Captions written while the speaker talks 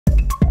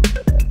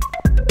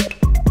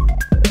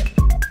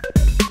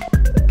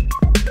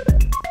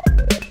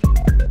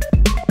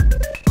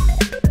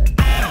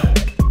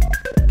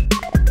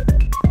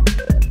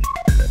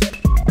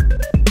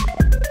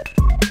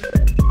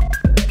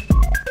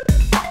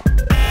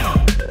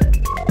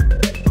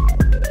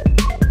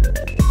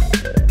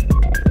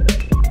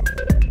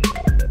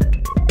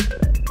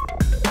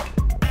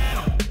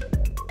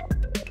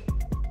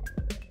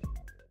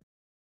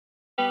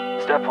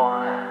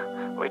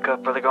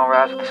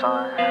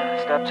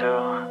Step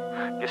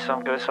 2, get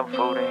some good, some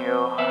food in you.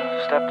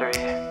 Step 3,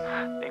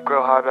 think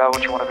real hard about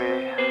what you wanna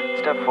be.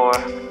 Step 4,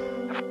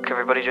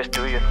 everybody just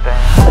do your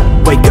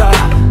thing. Wake up,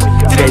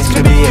 today's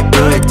gonna be a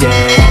good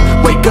day.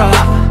 Wake up,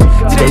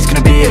 today's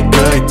gonna be a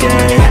good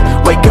day.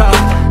 Wake up,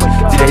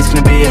 today's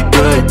gonna be a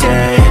good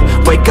day.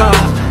 Wake up,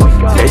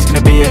 today's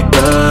gonna be a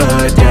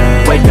good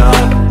day. Wake up,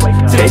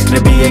 today's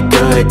gonna be a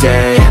good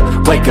day.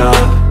 Wake up,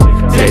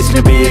 today's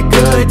gonna be a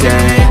good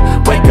day.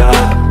 Wake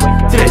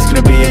up, today's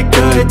gonna be a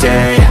good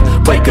day.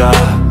 Wake up,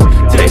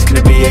 today's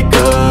gonna be a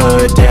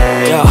good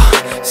day. Yo,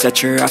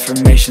 set your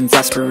affirmations,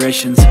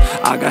 aspirations.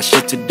 I got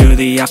shit to do,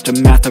 the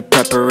aftermath of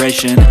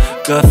preparation.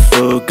 Good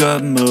food,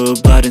 good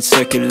mood, blood in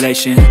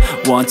circulation.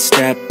 One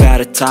step at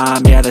a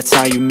time, yeah, that's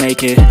how you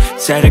make it.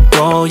 Set a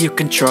goal you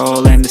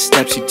control and the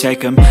steps you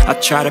take them. I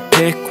try to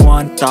pick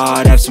one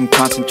thought, have some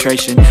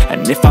concentration.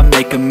 And if I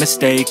make a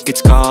mistake,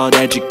 it's called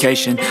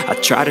education. I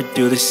try to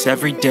do this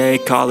every day,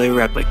 call it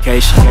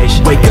replication.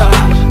 Wake up,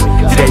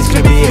 today's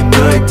gonna be a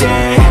good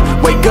day.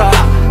 Wake up,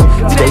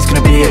 today's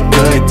gonna be a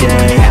good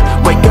day.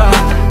 Wake up,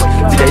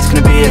 today's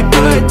gonna be a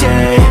good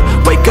day.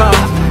 Wake up,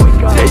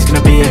 today's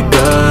gonna be a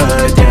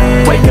good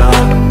day. Wake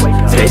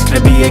up, today's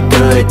gonna be a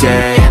good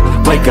day.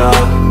 Wake up,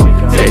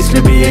 today's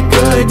gonna be a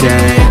good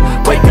day.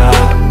 Wake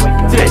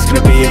up, today's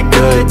gonna be a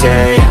good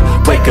day.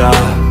 Wake up,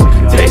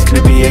 today's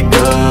gonna be a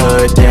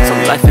good day.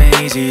 So life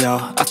ain't easy, yo,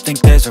 I think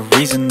there's a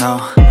reason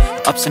though.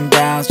 Ups and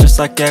downs, just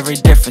like every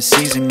different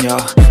season, yo.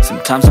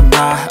 Sometimes I'm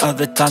high,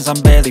 other times I'm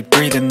barely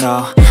breathing,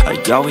 though.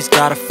 I always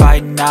gotta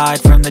fight and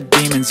hide from the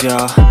demons,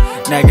 yo.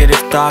 Negative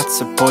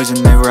thoughts are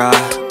poison, they ride,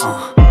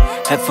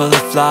 Head full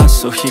of flies,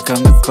 so here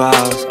come the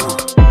clouds,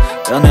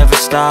 They'll never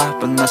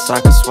stop unless I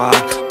can swap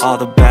all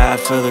the bad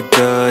for the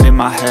good in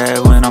my head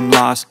when I'm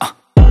lost,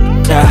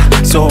 Yeah,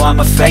 so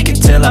I'ma fake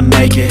it till I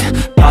make it.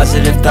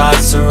 Positive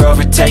thoughts are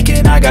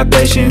overtaken, I got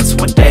patience.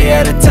 One day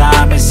at a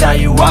time is how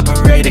you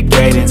operate a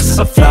cadence.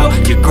 A flow,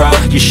 you grow,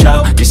 you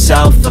show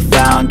yourself a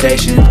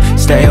foundation.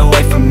 Stay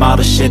away from all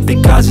the shit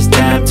that causes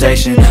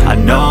temptation. I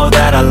know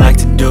that I like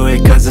to do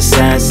it cause it's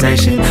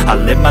sensation. I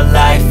live my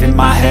life in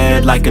my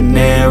head like a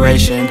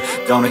narration.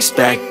 Don't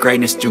expect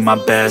greatness, do my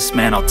best,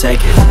 man, I'll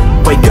take it.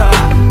 Wake up,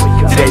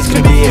 today's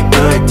gonna be a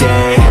good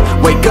day.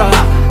 Wake up,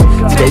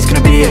 today's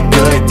gonna be a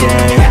good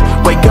day.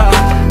 Wake up,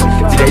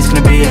 today's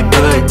gonna be a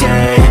good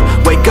day.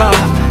 Wake up,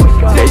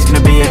 today's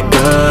gonna be a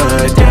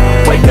good day.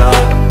 Wake up,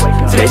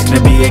 today's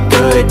gonna be a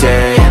good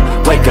day.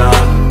 Wake up,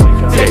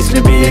 today's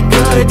gonna be a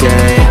good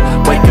day.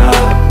 Wake up,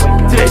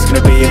 today's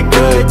gonna be a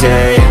good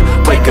day.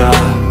 Wake up,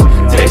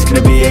 today's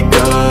gonna be a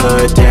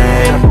good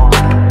day.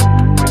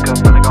 Wake up,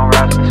 really gon'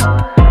 rise with the sun.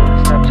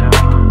 Step 2,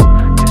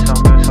 get some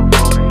good, some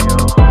food in you.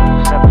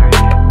 Step 3,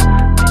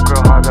 think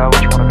real hard about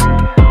what you wanna be.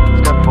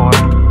 Step 4,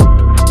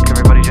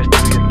 everybody just do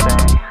your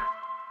thing.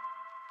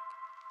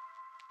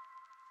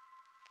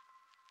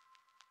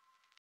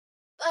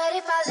 But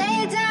if I lay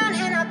down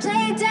and I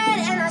play dead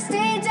and I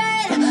stay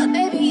dead,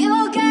 maybe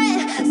you'll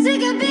get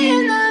sick of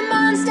being the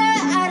monster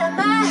out of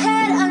my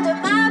head, under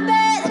my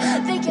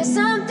bed. Think you're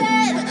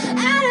something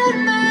out of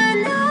my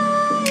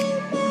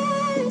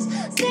nightmares,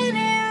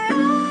 standing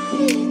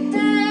right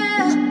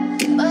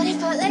there. But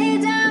if I lay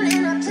down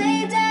and I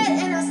play dead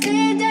and I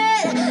stay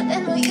dead,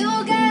 then will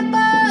you get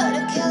bored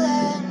of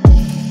killing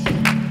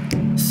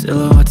me?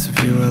 Silhouettes of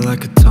you are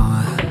like a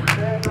taunt.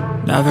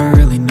 Never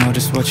really know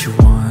just what you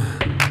want.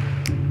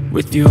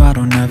 With you I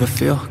don't ever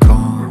feel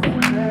calm.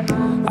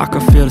 I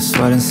can feel the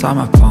sweat inside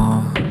my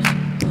palms.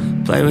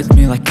 Play with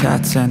me like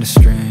cats and a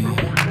string.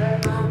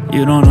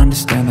 You don't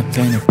understand the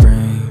pain it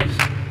brings.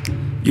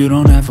 You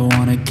don't ever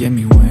wanna give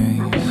me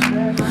wings.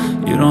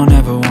 You don't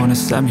ever wanna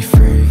set me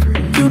free.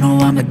 You know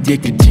I'm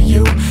addicted to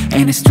you,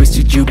 and it's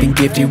twisted, you've been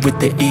gifted with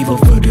the evil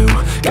voodoo.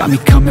 Got me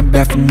coming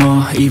back for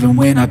more, even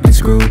when I've been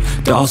screwed.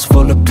 Dolls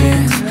full of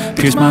pins,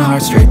 pierce my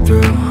heart straight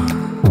through.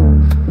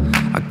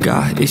 I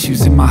got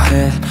issues in my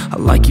head, I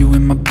like you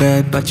in my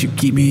bed, but you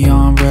keep me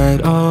on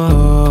red,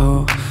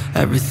 oh.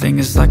 Everything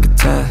is like a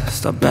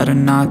test, I better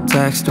not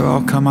text or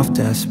I'll come off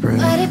desperate.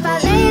 But if I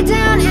lay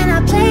down and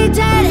I play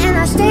dead and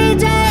I stay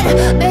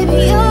dead,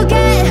 maybe you'll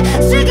get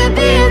sick of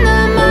being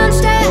the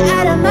monster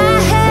out of my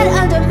head,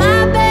 under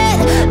my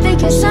bed.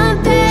 Think you're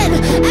something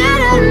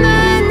out of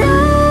my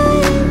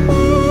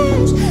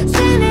nightmares,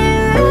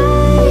 standing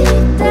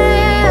right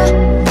there.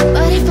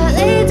 But if I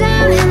lay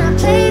down and I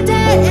play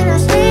dead and I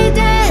stay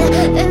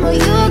dead, then will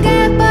you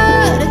get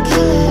bored of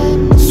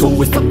killing me? So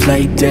if I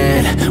play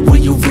dead, will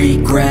you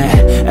regret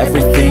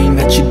everything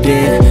that you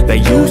did, that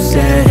you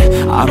said?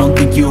 I don't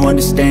think you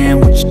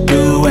understand what you're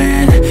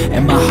doing,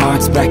 and my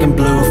heart's black and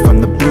blue from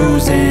the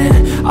bruising.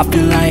 I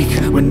feel like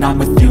when I'm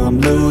with you I'm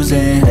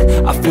losing.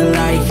 I feel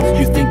like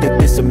you think that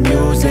this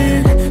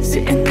amusing,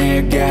 sitting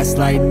there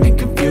gaslighting and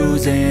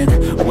confusing.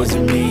 Was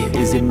it me?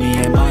 Is it me?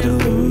 Am I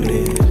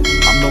deluded?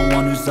 I'm the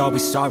one who's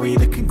always sorry,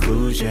 the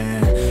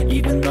conclusion.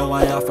 Even though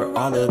I offer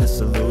all of the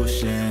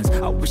solutions,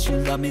 I wish you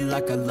loved me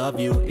like I love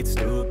you, it's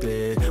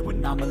stupid.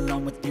 When I'm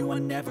alone with you I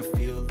never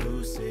feel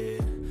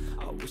lucid.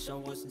 I wish I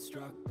wasn't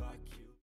struck by